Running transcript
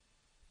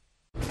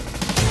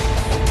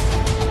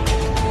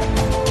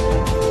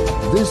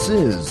This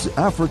is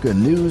Africa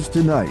News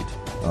Tonight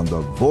on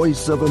the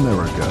Voice of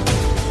America.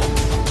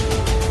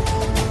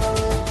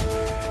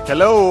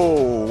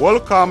 Hello,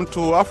 welcome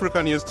to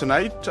Africa News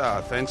Tonight.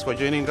 Thanks for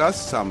joining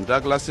us. I'm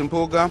Douglas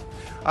Impuga,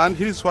 and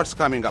here's what's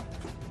coming up.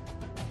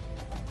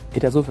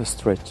 It has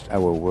overstretched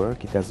our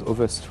work, it has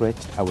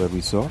overstretched our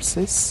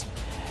resources,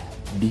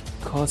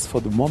 because for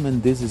the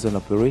moment this is an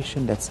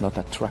operation that's not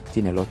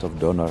attracting a lot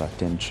of donor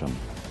attention.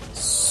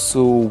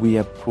 So we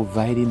are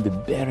providing the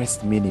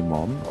barest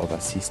minimum of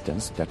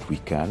assistance that we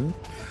can.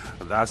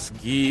 That's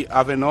Guy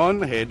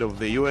Avenon, head of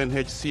the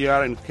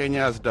UNHCR in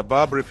Kenya's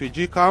Dadaab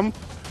refugee camp,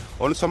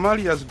 on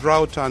Somalia's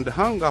drought and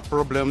hunger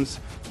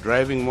problems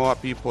driving more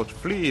people to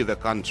flee the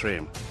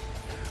country.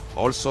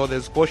 Also,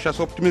 there's cautious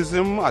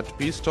optimism at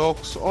peace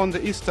talks on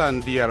the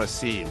eastern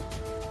DRC.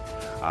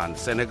 And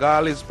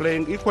Senegal is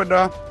playing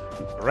Ecuador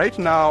right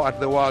now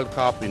at the World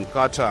Cup in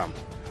Qatar.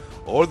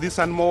 All this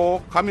and more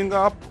coming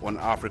up on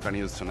Africa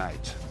News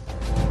Tonight.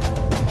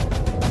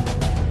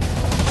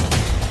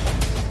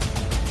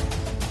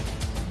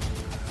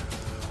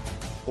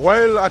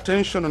 While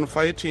attention on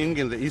fighting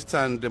in the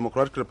Eastern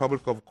Democratic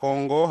Republic of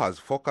Congo has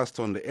focused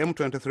on the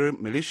M23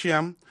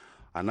 militia,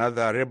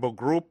 another rebel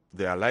group,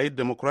 the Allied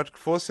Democratic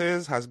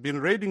Forces, has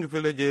been raiding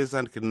villages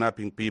and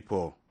kidnapping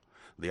people.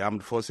 The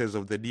armed forces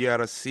of the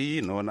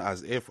DRC, known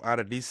as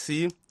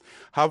FRDC,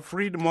 have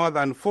freed more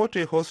than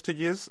 40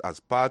 hostages as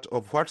part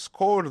of what's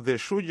called the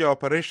Shuja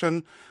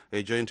Operation,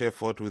 a joint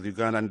effort with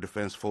Ugandan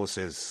Defense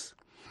Forces.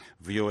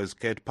 VOA's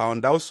Kate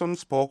Pound-Dawson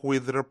spoke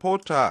with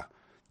reporter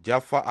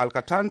Jaffa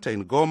Al-Katante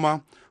in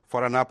Goma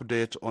for an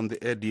update on the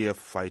ADF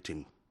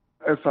fighting.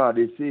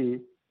 FRDC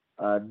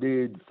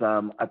did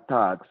some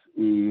attacks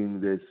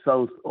in the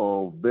south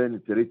of Beni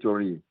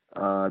territory,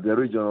 the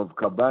region of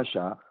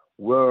Kabasha,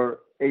 where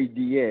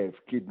ADF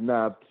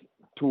kidnapped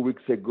 2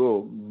 weeks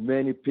ago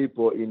many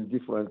people in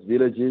different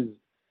villages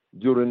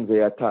during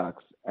the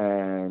attacks.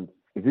 And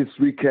this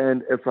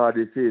weekend,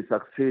 FRDC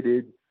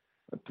succeeded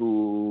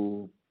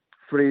to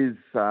free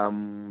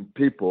some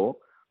people.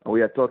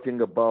 We are talking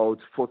about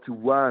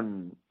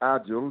 41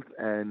 adults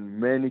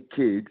and many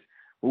kids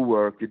who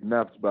were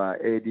kidnapped by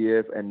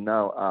ADF and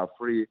now are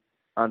free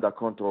under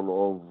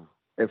control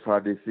of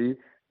FRDC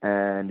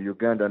and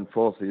Ugandan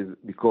forces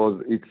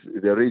because it's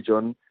the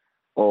region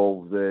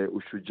of the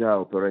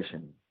Ushuja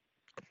operation.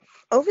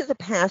 Over the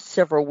past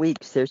several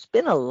weeks, there's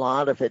been a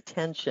lot of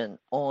attention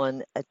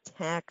on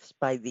attacks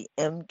by the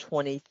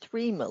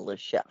M23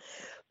 militia,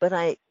 but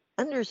I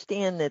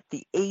understand that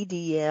the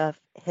ADF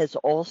has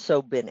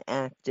also been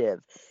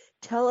active.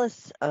 Tell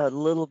us a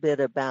little bit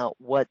about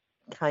what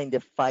kind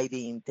of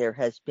fighting there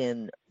has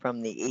been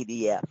from the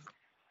ADF.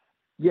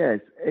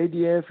 Yes,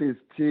 ADF is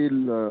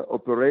still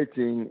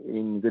operating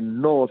in the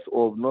north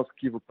of North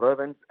Kivu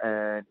province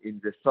and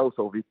in the south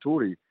of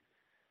Ituri.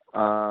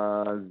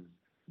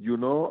 You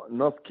know,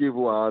 North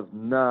Kivu has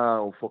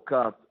now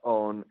focused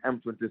on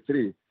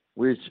M23,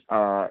 which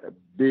are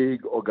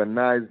big,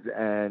 organized,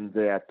 and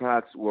the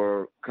attacks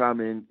were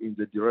coming in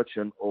the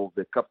direction of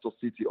the capital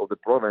city of the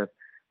province.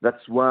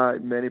 That's why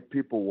many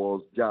people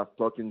was just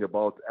talking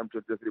about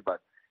M23, but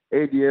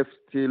ADF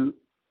still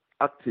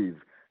active.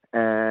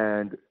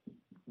 And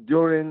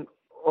during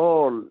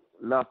all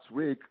last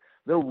week,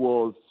 there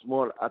was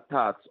small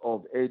attacks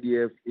of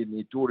ADF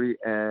in Ituri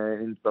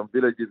and in some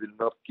villages in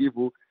North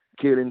Kivu,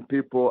 killing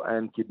people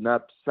and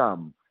kidnapped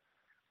some.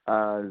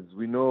 As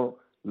we know,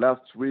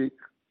 last week,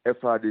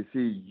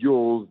 FRDC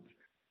used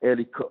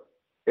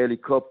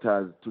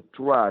helicopters to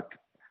track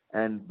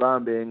and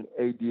bombing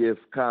ADF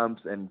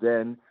camps, and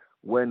then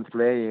when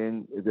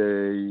fleeing,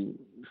 they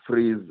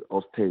freeze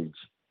hostage.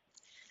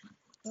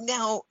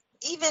 Now,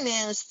 even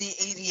as the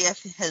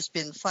ADF has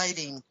been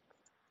fighting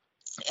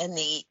and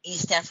the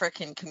East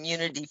African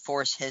Community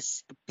Force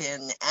has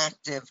been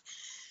active,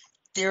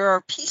 there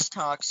are peace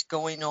talks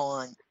going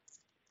on,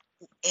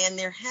 and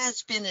there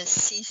has been a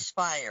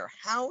ceasefire.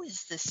 How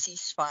is the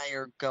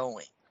ceasefire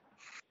going?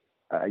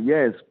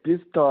 Yes, peace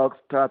talks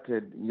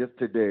started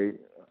yesterday.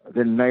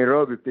 The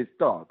Nairobi peace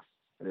talks.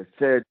 They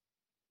said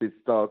peace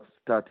talks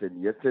started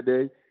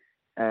yesterday,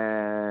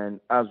 and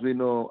as we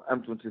know,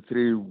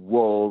 M23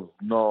 was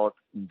not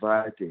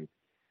invited.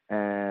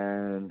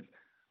 And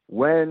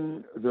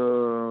when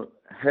the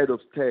head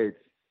of state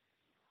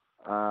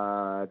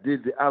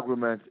did the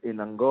agreement in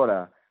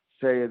Angola,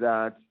 say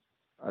that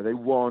they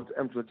want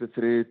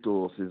M23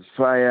 to cease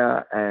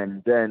fire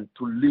and then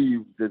to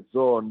leave the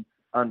zone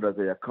under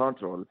their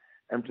control,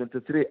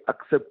 M23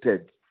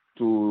 accepted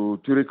to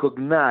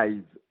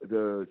recognize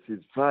the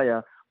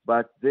ceasefire,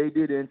 but they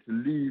didn't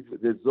leave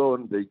the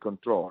zone they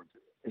controlled.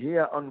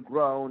 Here on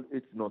ground,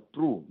 it's not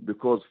true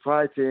because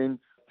fighting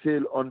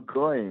still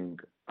ongoing.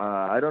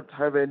 I don't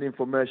have any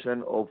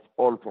information of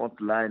all front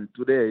line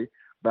today,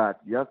 but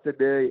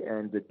yesterday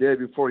and the day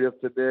before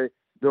yesterday,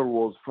 there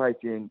was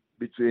fighting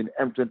between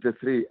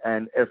M23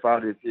 and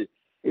FRDC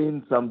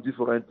in some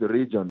different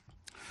regions.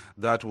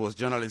 That was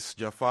journalist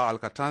Jaffa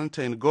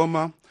Al-Katante in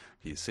Goma.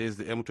 He says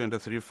the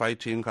M23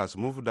 fighting has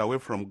moved away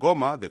from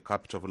Goma, the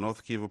capital of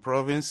North Kivu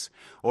province,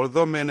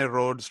 although many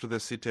roads to the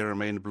city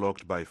remain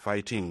blocked by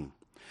fighting.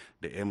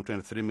 The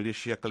M23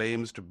 militia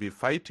claims to be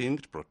fighting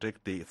to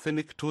protect the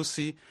ethnic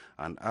Tutsi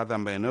and other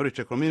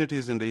minority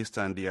communities in the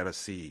eastern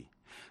DRC.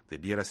 The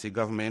DRC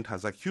government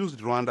has accused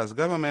Rwanda's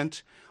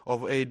government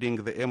of aiding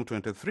the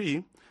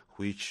M23,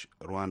 which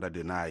Rwanda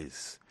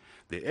denies.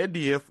 The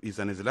ADF is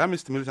an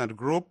Islamist militant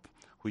group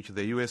which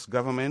the U.S.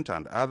 government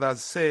and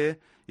others say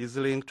is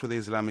linked to the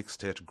Islamic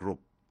State group.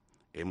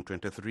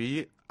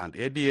 M23 and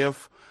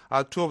ADF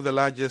are two of the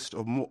largest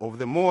of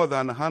the more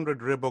than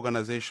 100 rebel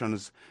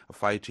organizations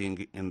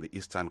fighting in the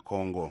eastern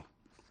Congo.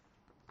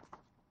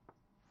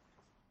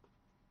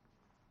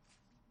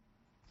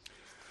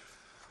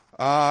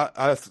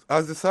 As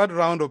the third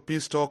round of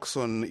peace talks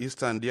on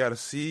eastern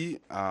DRC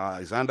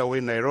is underway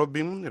in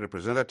Nairobi,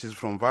 representatives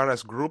from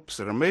various groups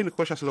remain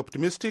cautiously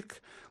optimistic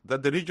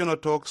that the regional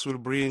talks will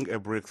bring a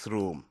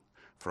breakthrough.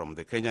 From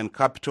the Kenyan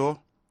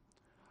capital,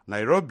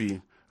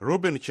 Nairobi,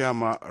 Ruben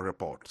Chama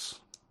reports.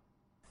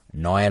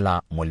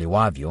 Noela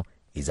Muliwavyo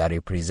is a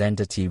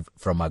representative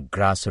from a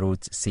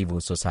grassroots civil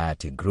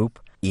society group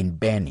in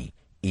Beni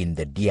in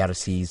the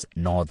DRC's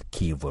North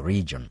Kivu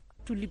region.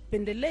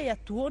 Tulipendelea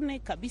tuone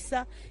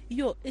kabisa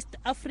hiyo East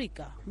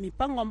Africa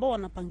mipango ambao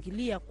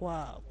wanapangilia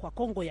kwa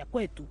Kongo ya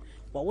kwetu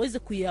waweze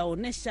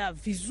kuyaonesha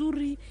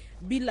vizuri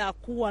bila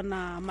kuwa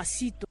na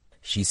masito.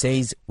 She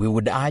says we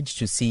would urge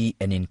to see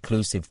an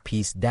inclusive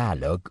peace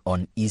dialogue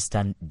on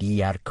Eastern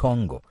DR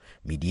Congo,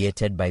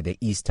 mediated by the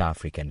East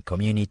African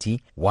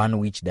Community, one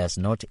which does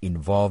not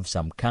involve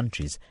some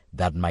countries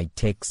that might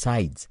take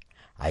sides.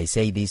 I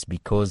say this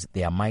because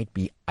there might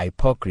be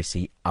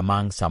hypocrisy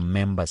among some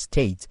member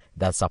states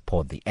that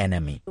support the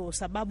enemy.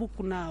 Sababu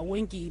kuna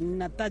wengi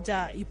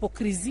nataja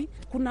hipokrisi,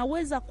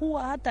 kunaweza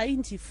kuwa hata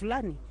nchi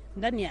fulani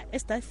ndani ya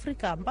East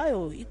Africa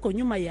ambayo iko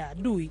nyuma ya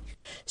adui.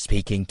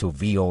 Speaking to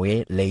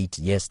VOA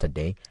late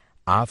yesterday,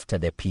 after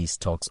the peace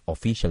talks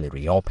officially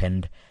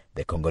reopened,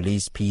 the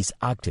Congolese peace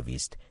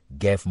activist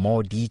gave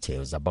more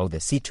details about the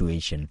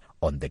situation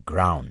on the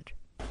ground.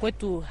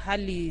 Kwetu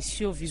hali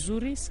sio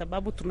vizuri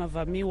sababu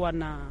tunavamiwa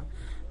na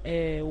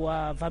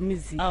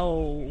wavamizi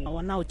au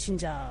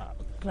wanaochinja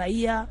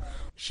raia.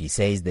 She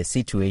says the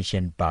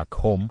situation back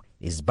home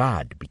is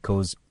bad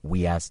because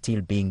we are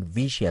still being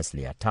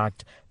viciously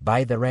attacked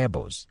by the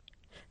rebels.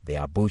 They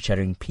are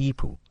butchering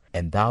people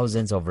and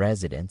thousands of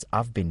residents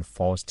have been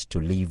forced to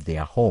leave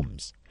their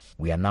homes.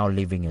 We are now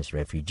living as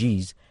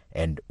refugees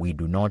and we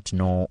do not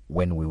know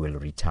when we will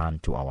return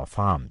to our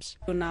farms.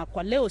 Na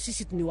kwa leo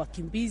sisi ni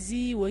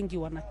wakimbizi, wengi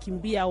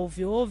wanakimbia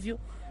ovyo ovyo.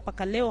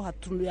 Paka leo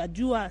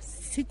hatujua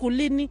siku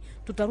lini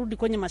tutarudi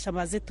kwenye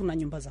mashamba zetu na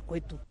nyumba za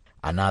kwetu.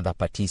 Another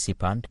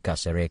participant,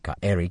 Kasereka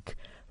Eric,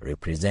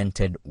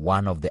 represented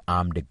one of the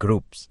armed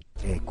groups.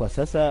 Kwa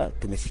sasa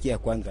tumesikia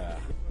kwanza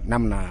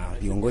namna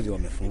viongozi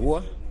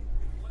wamefungua,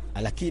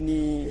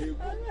 lakini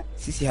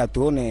sisi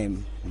hatuone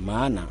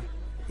maana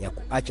ya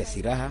kuacha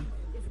silaha.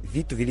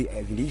 Vitu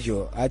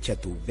vilivyoacha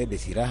tubebe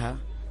silaha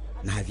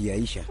na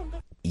haviaisha.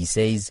 He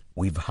says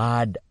we've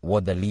heard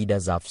what the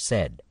leaders have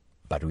said,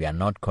 but we are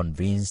not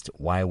convinced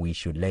why we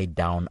should lay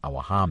down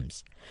our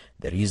arms.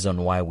 The reason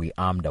why we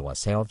armed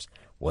ourselves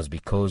was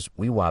because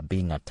we were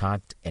being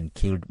attacked and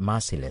killed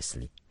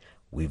mercilessly.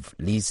 We've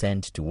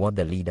listened to what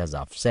the leaders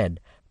have said,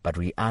 but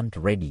we aren't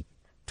ready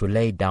to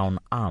lay down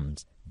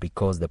arms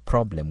because the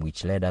problem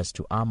which led us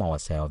to arm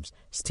ourselves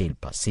still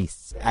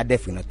persists.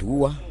 ADF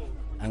inatuua,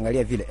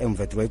 angalia vile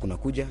M23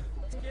 kunakuja.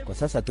 Kwa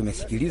sasa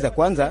tumesikiliza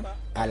kwanza,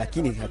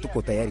 lakini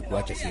hatuko tayari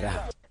kuacha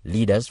silaha.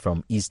 Leaders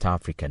from East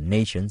African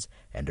nations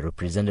and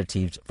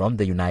representatives from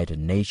the United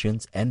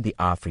Nations and the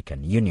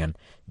African Union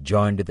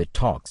joined the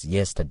talks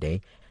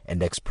yesterday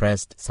and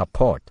expressed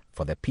support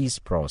for the peace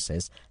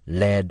process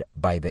led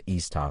by the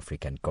East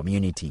African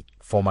Community.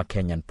 Former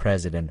Kenyan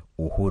President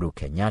Uhuru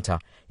Kenyatta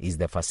is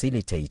the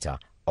facilitator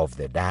of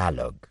the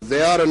dialogue.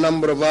 There are a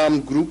number of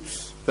armed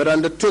groups that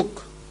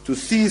undertook to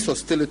cease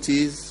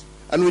hostilities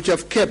and which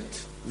have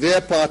kept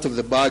their part of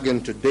the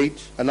bargain to date,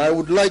 and I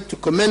would like to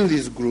commend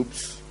these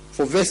groups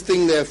for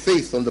vesting their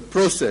faith on the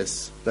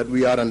process that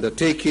we are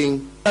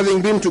undertaking.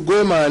 Having been to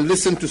Goma and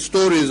listened to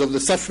stories of the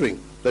suffering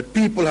that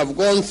people have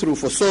gone through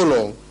for so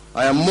long,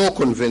 I am more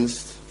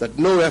convinced that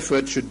no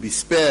effort should be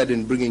spared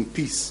in bringing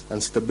peace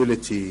and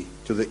stability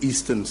to the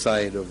eastern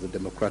side of the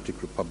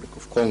Democratic Republic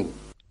of Congo.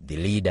 The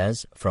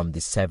leaders from the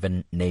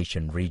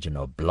 7-nation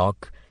regional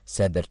bloc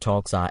said the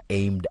talks are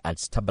aimed at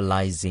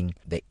stabilizing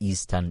the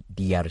eastern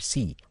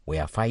DRC,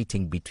 where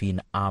fighting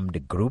between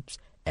armed groups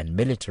and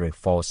military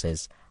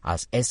forces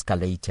has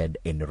escalated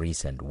in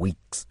recent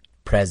weeks.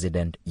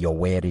 President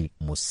Yoweri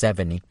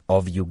Museveni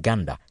of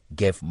Uganda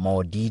gave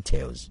more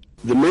details.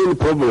 The main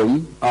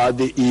problem are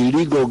the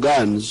illegal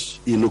guns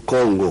in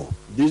Congo.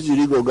 These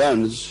illegal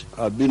guns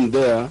have been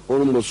there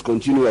almost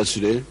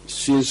continuously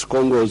since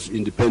Congo's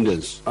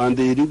independence. And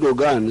the illegal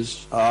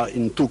guns are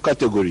in two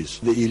categories.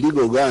 The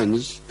illegal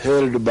guns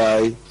held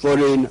by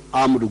foreign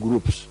armed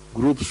groups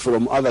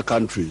from other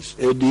countries,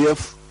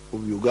 ADF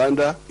of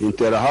Uganda,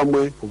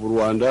 Interahamwe of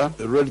Rwanda,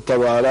 Red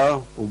Tabara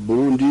of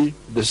Burundi.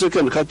 The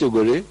second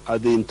category are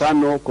the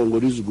internal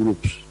Congolese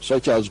groups,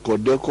 such as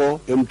Codeco,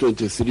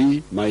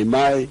 M23, Mai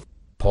Mai.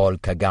 Paul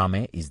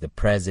Kagame is the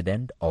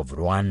president of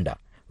Rwanda.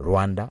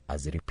 Rwanda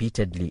has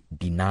repeatedly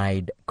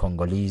denied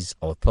Congolese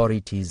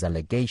authorities'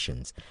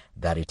 allegations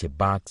that it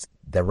backs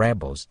the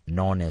rebels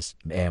known as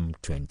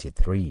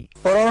M23.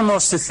 For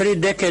almost 3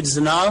 decades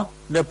now,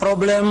 the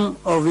problem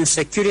of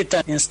insecurity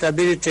and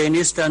instability in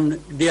eastern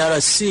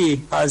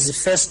DRC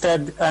has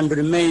festered and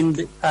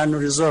remained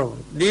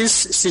unresolved. This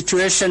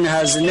situation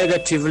has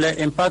negatively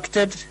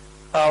impacted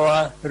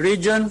our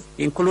region,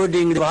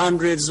 including the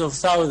hundreds of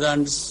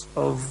thousands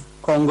of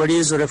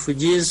Congolese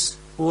refugees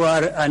who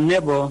are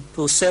unable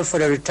to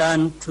safely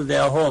return to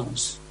their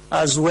homes,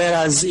 as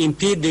well as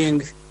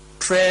impeding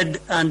trade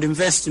and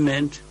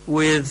investment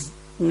with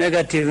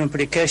negative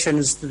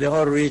implications to the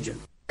whole region.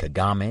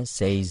 Kagame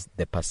says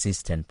the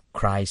persistent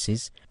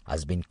crisis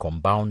has been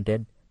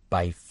compounded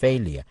by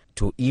failure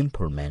to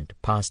implement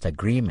past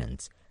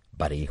agreements,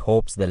 but he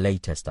hopes the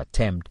latest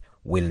attempt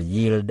will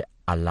yield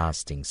a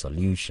lasting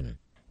solution.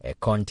 A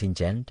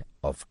contingent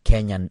of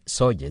Kenyan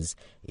soldiers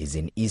is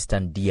in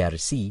eastern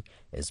DRC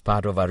as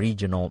part of a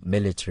regional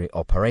military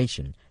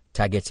operation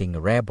targeting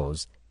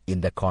rebels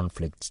in the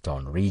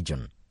conflict-torn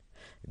region.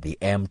 The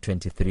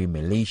M23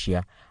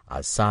 militia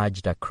are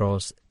surged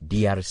across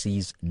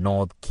DRC's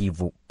North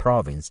Kivu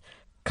province,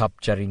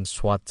 capturing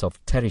swaths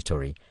of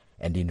territory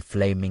and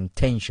inflaming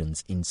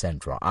tensions in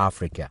Central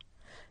Africa.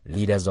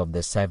 Leaders of the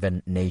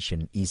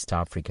 7-nation East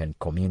African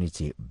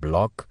Community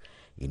bloc,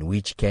 in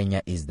which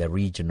Kenya is the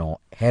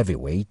regional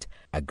heavyweight,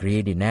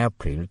 agreed in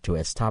April to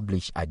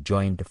establish a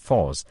joint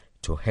force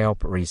to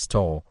help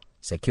restore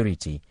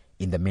security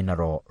in the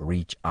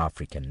mineral-rich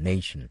African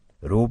nation.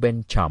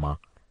 Ruben Chama,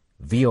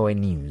 VOA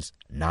News,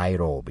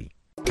 Nairobi.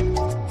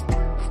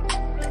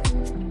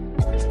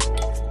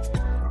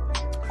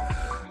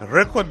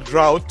 Record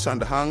drought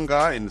and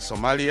hunger in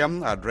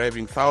Somalia are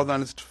driving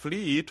thousands to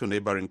flee to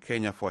neighboring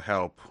Kenya for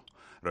help.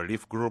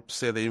 Relief groups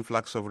say the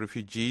influx of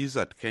refugees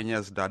at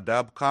Kenya's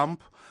Dadaab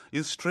camp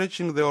is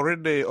stretching the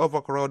already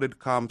overcrowded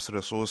camp's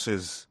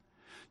resources.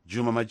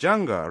 Juma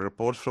Majanga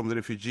reports from the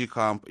refugee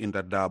camp in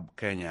Dadaab,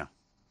 Kenya.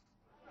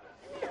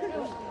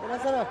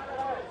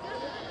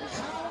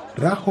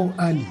 Raho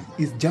Ali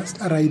is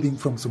just arriving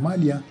from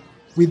Somalia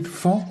with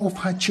 4 of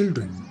her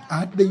children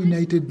at the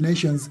United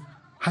Nations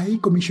High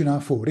Commissioner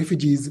for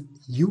Refugees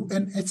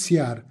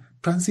UNHCR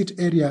transit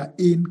area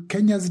in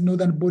Kenya's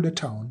northern border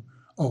town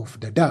of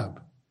Dadaab.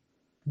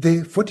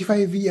 The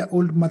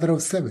 45-year-old mother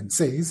of 7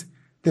 says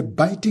the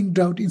biting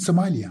drought in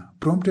Somalia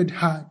prompted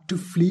her to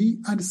flee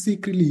and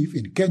seek relief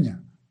in Kenya.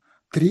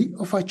 3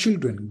 of her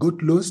children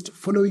got lost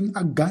following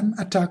a gun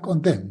attack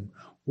on them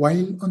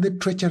while on the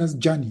treacherous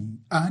journey,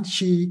 and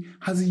she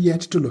has yet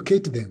to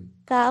locate them.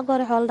 On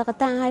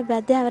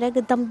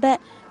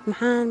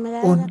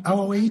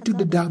our way to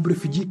the Dadaab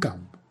refugee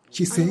camp,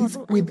 she says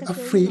with a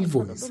frail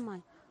voice,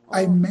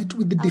 I met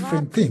with the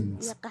different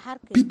things.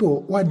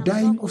 People were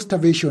dying of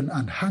starvation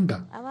and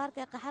hunger.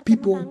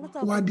 People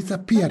were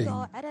disappearing.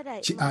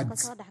 She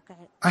adds,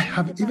 I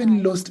have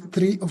even lost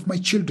 3 of my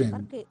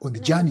children on the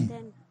journey.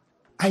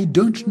 I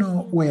don't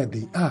know where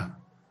they are,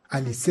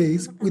 Ali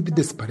says with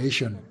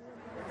desperation.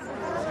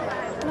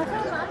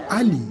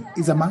 Ali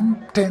is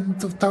among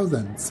tens of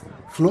thousands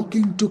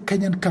flocking to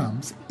Kenyan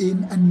camps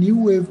in a new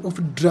wave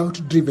of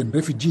drought-driven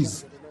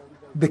refugees.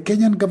 The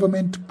Kenyan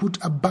government put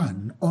a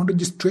ban on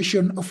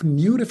registration of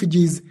new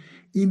refugees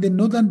in the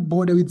northern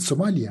border with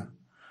Somalia,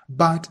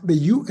 but the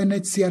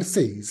UNHCR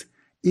says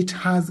it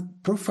has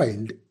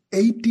profiled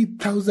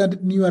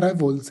 80,000 new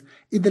arrivals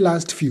in the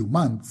last few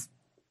months.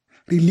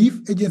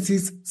 Relief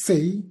agencies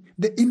say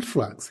the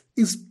influx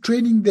is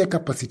straining their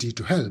capacity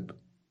to help.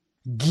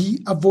 Guy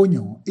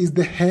Avonyo is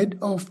the head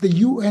of the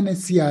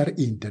UNHCR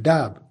in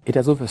Dadaab. It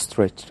has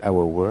overstretched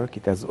our work,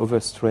 it has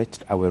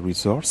overstretched our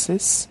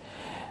resources,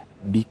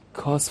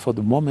 because for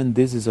the moment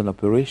this is an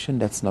operation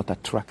that's not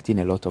attracting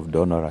a lot of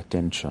donor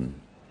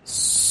attention.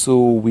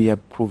 So we are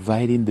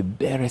providing the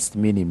barest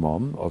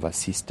minimum of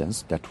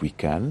assistance that we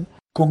can.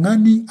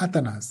 Kongani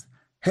Athanas,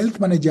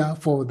 health manager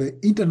for the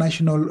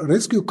International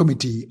Rescue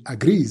Committee,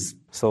 agrees.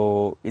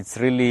 So it's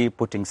really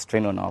putting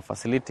strain on our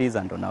facilities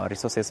and on our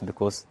resources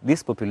because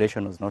this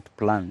population was not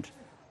planned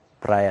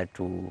prior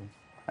to,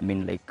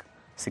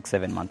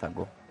 6-7 months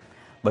ago.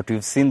 But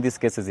we've seen these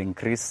cases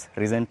increase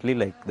recently,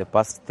 like the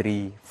past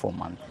 3-4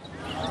 months.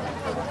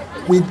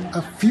 With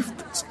a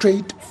 5th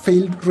straight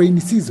failed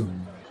rainy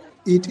season,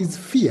 it is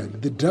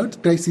feared the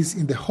drought crisis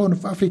in the Horn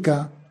of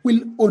Africa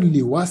will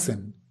only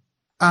worsen.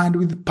 And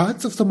with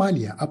parts of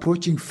Somalia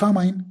approaching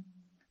famine,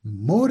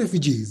 more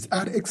refugees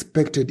are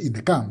expected in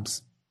the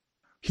camps.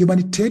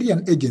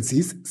 Humanitarian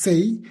agencies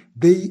say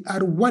they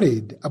are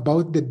worried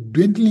about the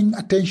dwindling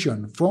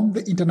attention from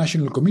the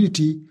international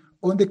community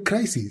on the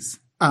crisis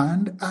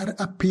and are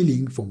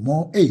appealing for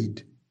more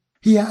aid.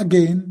 Here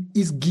again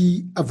is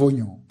Guy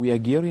Avonyo. We are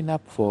gearing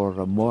up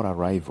for more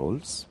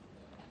arrivals,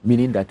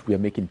 meaning that we are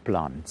making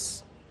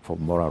plans for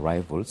more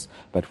arrivals,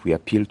 but we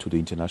appeal to the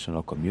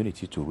international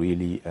community to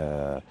really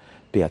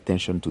pay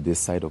attention to this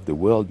side of the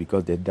world,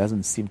 because there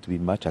doesn't seem to be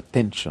much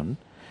attention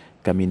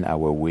coming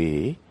our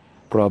way,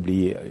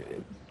 probably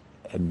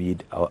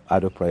amid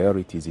other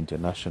priorities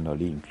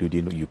internationally,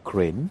 including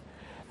Ukraine.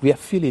 We are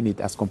feeling it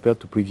as compared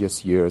to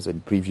previous years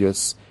and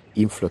previous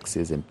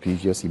influxes and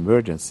previous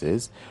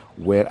emergencies,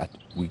 where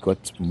we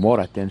got more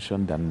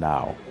attention than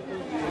now.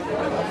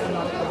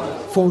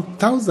 For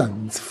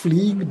thousands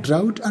fleeing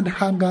drought and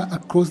hunger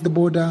across the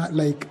border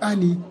like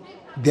Ali,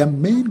 their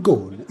main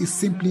goal is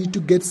simply to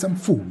get some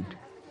food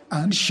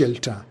and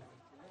shelter.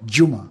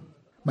 Juma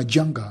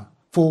Majanga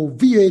for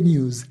VOA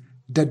News,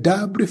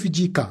 Dadaab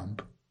Refugee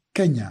Camp,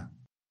 Kenya.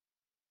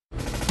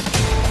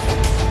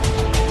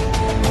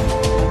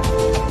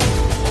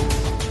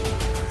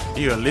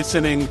 You're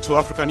listening to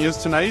Africa News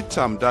Tonight.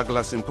 I'm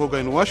Douglas Impuga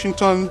in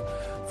Washington.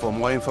 For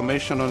more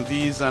information on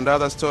these and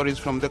other stories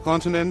from the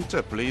continent,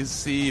 please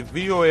see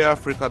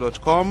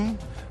voaafrica.com.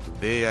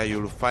 There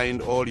you'll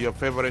find all your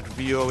favorite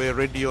VOA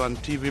radio and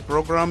TV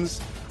programs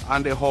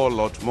and a whole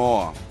lot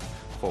more.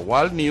 For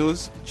world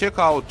news, check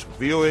out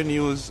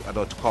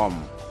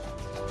voanews.com.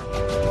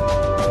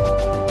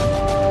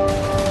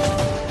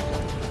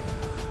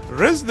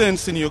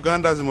 Residents in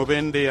Uganda's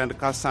Mubende and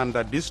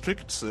Kasanda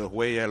districts,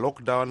 where a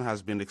lockdown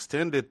has been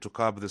extended to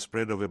curb the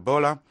spread of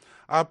Ebola,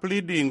 are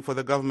pleading for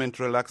the government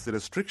to relax the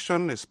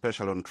restriction,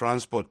 especially on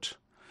transport.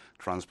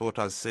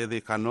 Transporters say they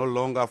can no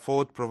longer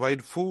afford to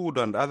provide food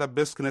and other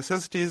basic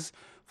necessities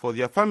for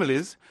their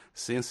families,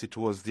 since it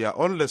was their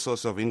only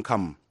source of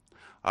income.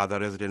 Other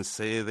residents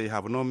say they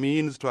have no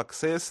means to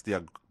access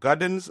their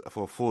gardens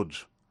for food.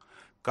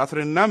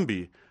 Catherine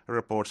Nambi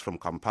reports from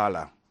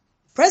Kampala.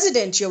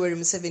 President Yoweri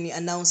Museveni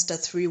announced a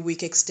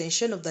 3-week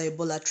extension of the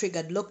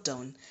Ebola-triggered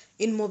lockdown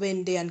in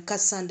Mubende and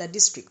Kasanda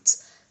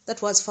districts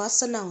that was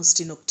first announced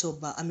in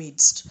October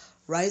amidst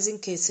rising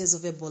cases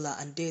of Ebola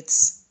and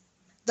deaths.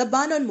 The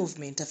ban on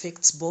movement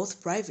affects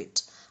both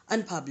private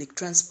and public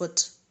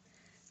transport.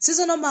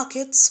 Seasonal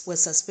markets were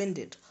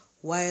suspended,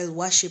 while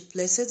worship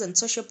places and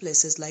social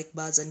places like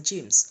bars and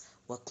gyms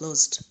were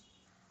closed.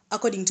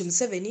 According to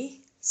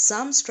Museveni,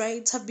 some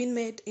strides have been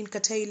made in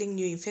curtailing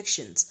new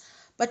infections,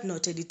 but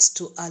noted it's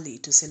too early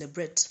to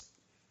celebrate.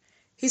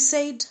 He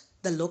said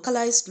the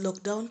localized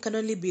lockdown can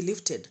only be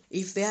lifted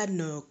if there are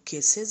no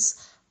cases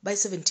by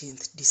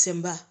 17th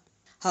December.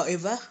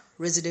 However,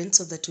 residents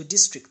of the two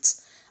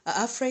districts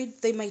are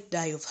afraid they might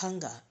die of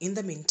hunger in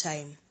the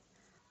meantime.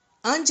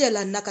 Angela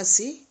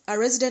Nakasi, a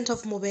resident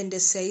of Mubende,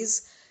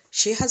 says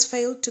she has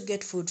failed to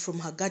get food from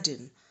her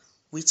garden,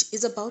 which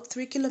is about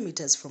 3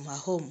 kilometers from her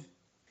home.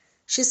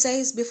 She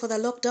says before the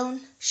lockdown,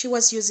 she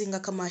was using a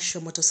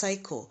commercial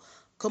motorcycle,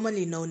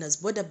 commonly known as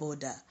boda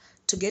boda,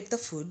 to get the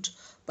food,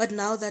 but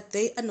now that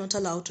they are not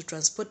allowed to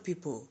transport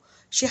people,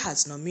 she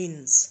has no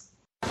means.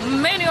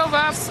 Many of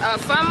us are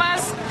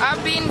farmers.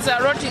 Our beans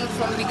are rotting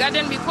from the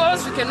garden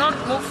because we cannot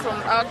move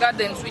from our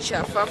gardens, which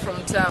are far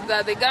from town.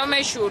 That the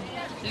government should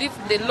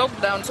lift the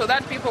lockdown so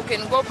that people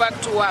can go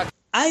back to work.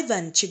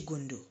 Ivan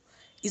Chigundu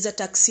is a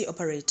taxi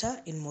operator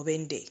in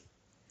Mubende.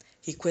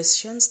 He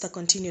questions the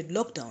continued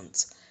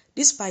lockdowns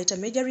despite a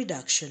major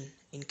reduction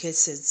in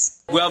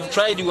cases. We have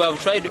tried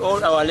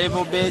all our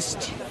level-based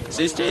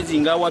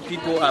sensitizing our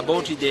people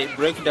about the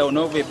breakdown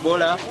of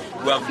Ebola.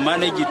 We have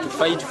managed to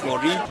fight for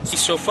it.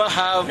 So far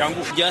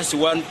have just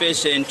one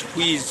patient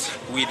who is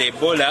with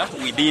Ebola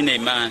within a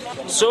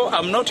month. So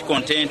I'm not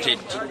contented.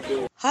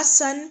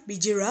 Hassan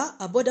Bijira,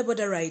 a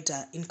boda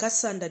rider in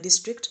Kasanda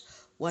district,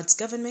 wants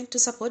government to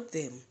support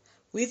them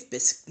with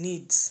basic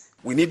needs.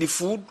 We need the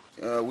food,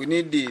 we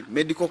need the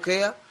medical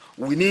care,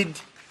 we need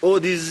all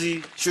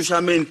these social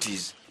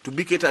amenities to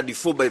be catered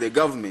for by the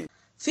government.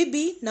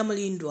 Phoebe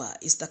Namulindwa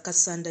is the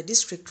Kasanda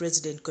District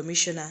Resident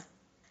Commissioner.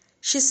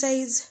 She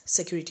says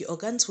security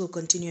organs will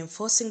continue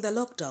enforcing the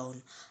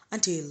lockdown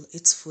until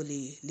it's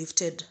fully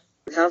lifted.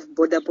 We have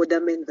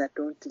boda men that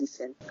don't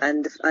listen.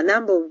 And a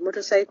number of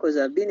motorcycles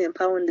have been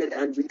impounded,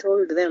 and we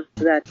told them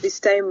that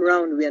this time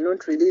round we are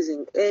not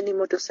releasing any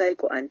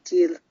motorcycle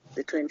until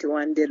the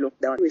 21-day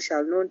lockdown. We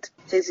shall not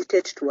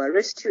hesitate to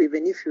arrest you,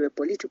 even if you're a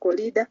political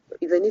leader,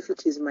 even if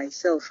it is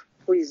myself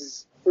who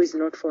is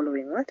not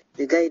following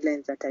the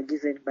guidelines that are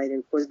given by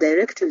them. Because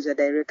directives are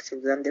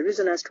directives, and the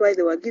reason as to why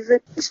they were given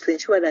is to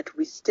ensure that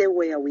we stay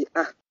where we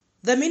are.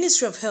 The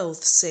Ministry of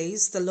Health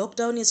says the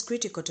lockdown is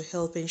critical to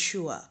help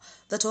ensure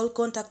that all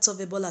contacts of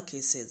Ebola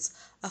cases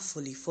are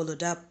fully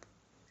followed up.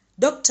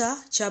 Dr.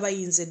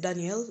 Chabayinze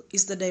Daniel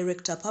is the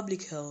Director of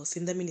Public Health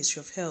in the Ministry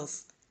of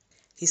Health.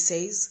 He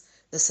says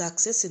the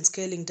success in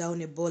scaling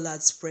down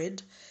Ebola's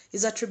spread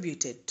is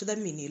attributed to the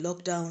mini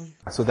lockdown.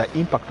 So the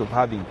impact of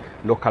having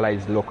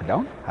localized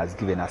lockdown has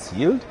given us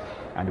yield,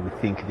 and we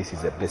think this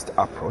is the best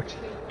approach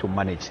to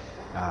manage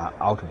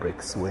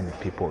outbreaks when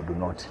people do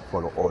not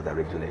follow all the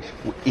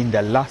regulations. In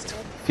the last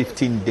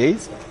 15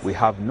 days, we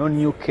have no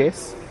new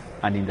case,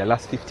 and in the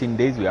last 15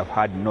 days, we have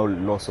had no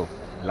loss of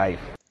life.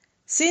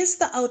 Since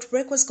the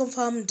outbreak was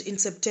confirmed in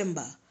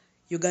September,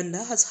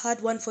 Uganda has had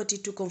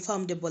 142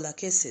 confirmed Ebola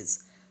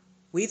cases,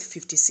 with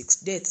 56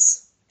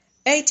 deaths.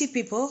 80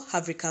 people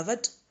have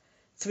recovered.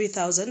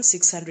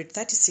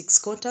 3,636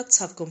 contacts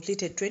have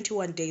completed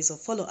 21 days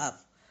of follow-up,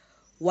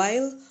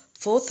 while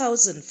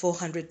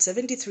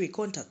 4,473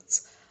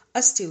 contacts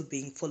are still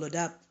being followed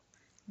up.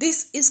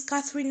 This is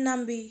Catherine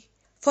Nambi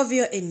for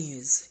VOA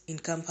News in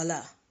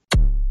Kampala.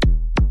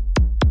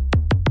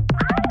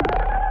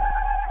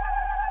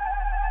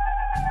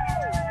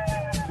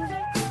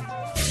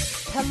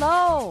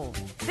 Hello,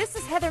 this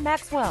is Heather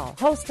Maxwell,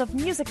 host of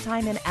Music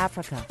Time in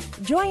Africa.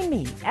 Join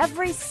me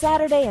every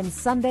Saturday and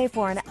Sunday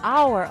for an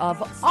hour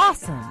of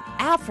awesome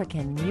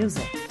African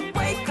music.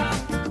 Wake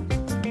up,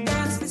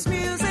 dance this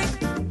music.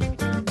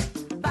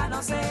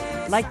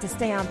 Like to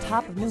stay on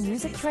top of new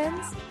music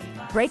trends?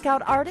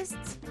 Breakout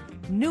artists?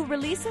 New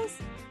releases?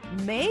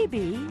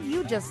 Maybe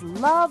you just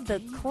love the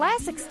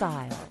classic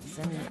styles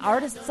and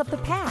artists of the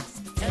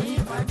past.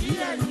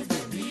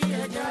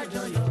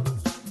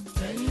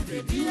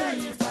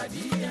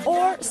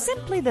 Or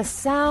simply the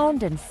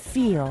sound and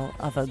feel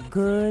of a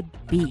good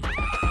beat.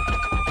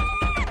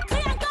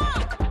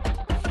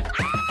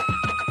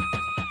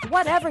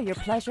 Whatever your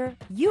pleasure,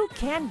 you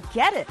can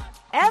get it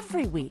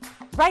every week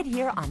right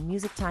here on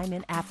Music Time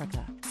in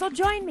Africa. So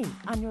join me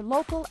on your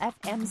local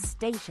FM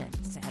station,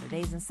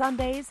 Saturdays and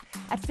Sundays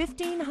at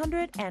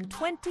 1500 and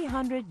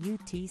 2000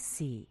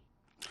 UTC.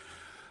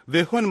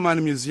 The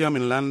Honeyman Museum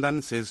in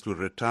London says to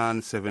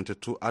return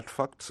 72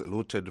 artifacts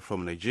looted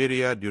from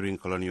Nigeria during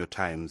colonial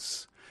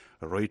times.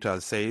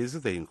 Reuters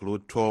says they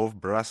include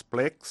 12 brass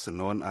plaques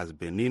known as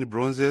Benin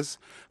bronzes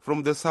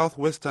from the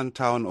southwestern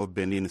town of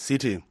Benin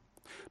City.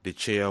 The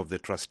chair of the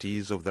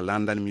trustees of the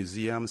London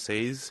Museum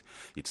says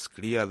it's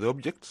clear the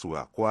objects were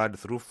acquired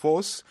through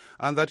force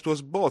and that it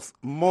was both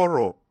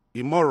immoral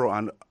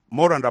and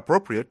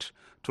appropriate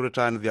to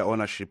return their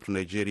ownership to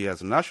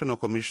Nigeria's National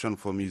Commission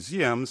for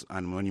Museums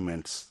and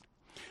Monuments.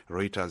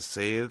 Reuters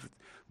said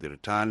the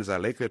returns are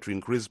likely to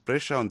increase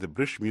pressure on the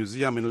British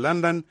Museum in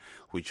London,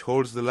 which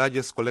holds the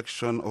largest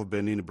collection of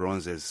Benin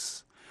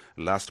bronzes.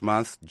 Last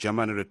month,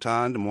 Germany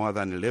returned more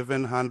than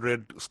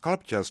 1,100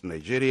 sculptures to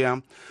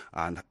Nigeria,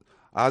 and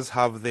as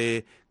have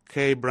the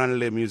Kay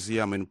Branly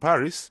Museum in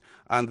Paris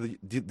and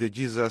the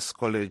Jesus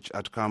College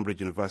at Cambridge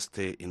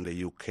University in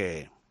the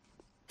UK.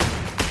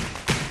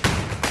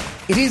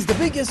 It is the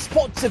biggest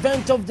sports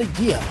event of the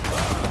year,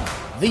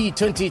 the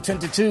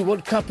 2022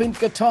 World Cup in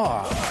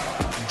Qatar.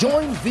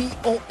 Join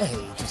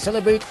VOA to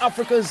celebrate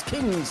Africa's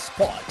king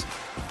sport.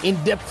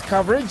 In-depth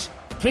coverage,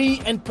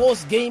 pre- and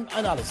post-game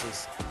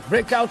analysis,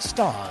 breakout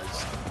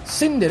stars,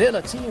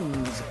 Cinderella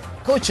teams,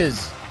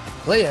 coaches,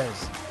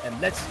 players, and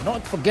let's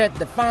not forget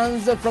the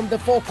fans from the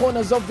four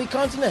corners of the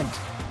continent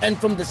and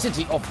from the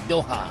city of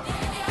Doha.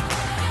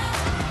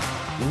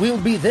 We'll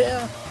be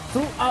there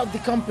throughout the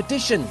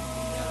competition.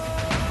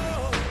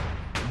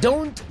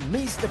 Don't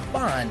miss the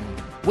fun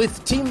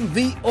with Team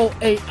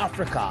VOA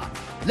Africa.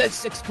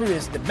 Let's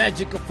experience the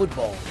magic of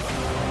football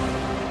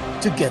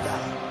together.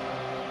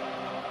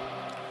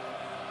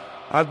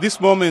 At this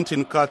moment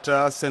in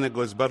Qatar,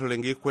 Senegal is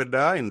battling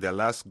Ecuador in their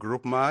last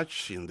group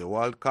match in the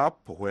World Cup,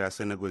 where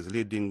Senegal is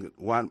leading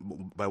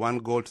by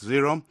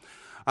 1-0.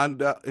 And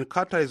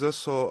Qatar is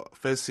also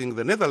facing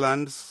the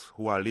Netherlands,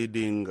 who are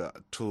leading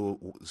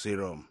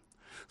 2-0.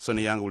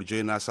 Sonny Young will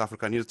join us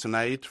Africa News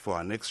Tonight for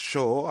our next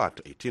show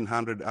at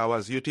 1800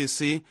 hours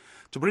UTC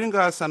to bring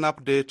us an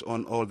update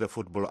on all the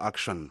football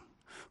action.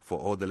 For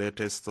all the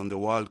latest on the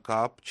World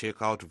Cup,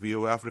 check out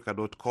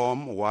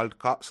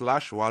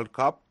voaafrica.com/World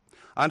Cup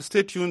and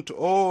stay tuned to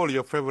all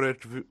your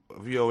favorite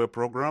VOA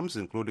programs,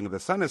 including the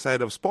sunny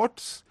side of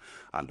sports.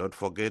 And don't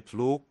forget,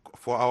 look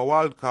for our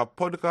World Cup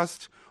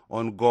podcast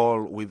on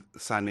Goal with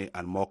Sunny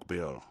and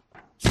Mokbil.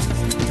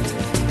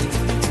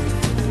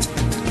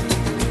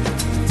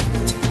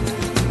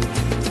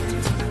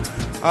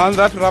 And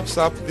that wraps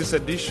up this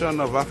edition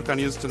of Africa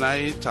News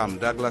Tonight. I'm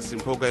Douglas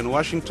Impoga in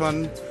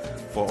Washington.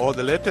 For all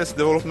the latest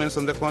developments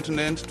on the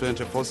continent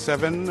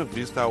 24/7,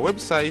 visit our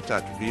website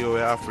at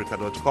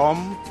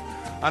voaafrica.com.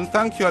 And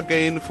thank you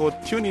again for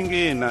tuning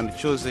in and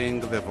choosing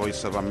the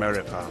Voice of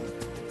America.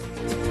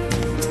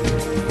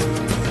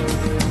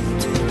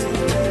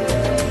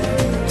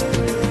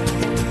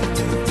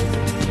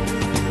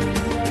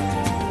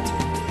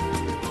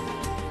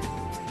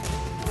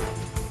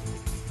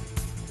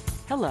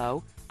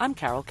 Hello, I'm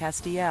Carol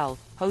Castiel,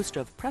 host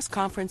of Press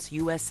Conference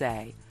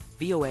USA,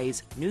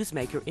 VOA's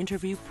newsmaker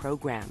interview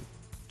program.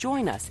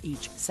 Join us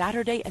each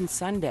Saturday and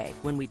Sunday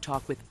when we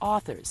talk with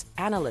authors,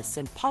 analysts,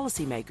 and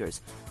policymakers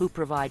who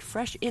provide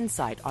fresh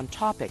insight on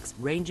topics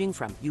ranging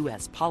from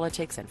U.S.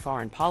 politics and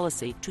foreign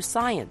policy to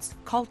science,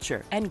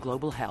 culture, and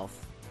global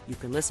health. You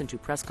can listen to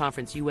Press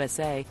Conference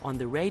USA on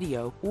the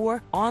radio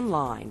or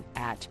online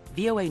at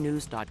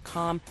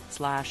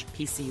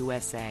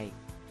voanews.com/PCUSA.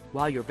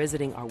 While you're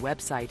visiting our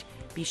website,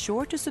 be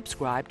sure to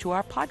subscribe to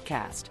our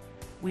podcast.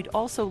 We'd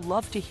also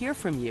love to hear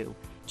from you.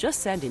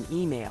 Just send an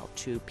email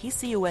to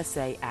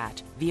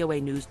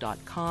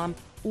pcusa@voanews.com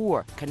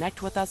or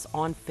connect with us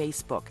on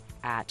Facebook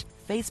at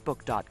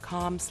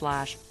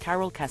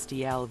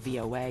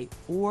facebook.com/CarolCastielVOA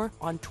or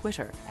on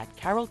Twitter at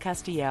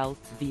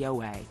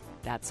CarolCastielVOA.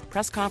 That's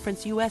Press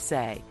Conference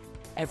USA,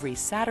 every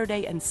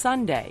Saturday and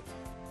Sunday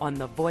on the Voice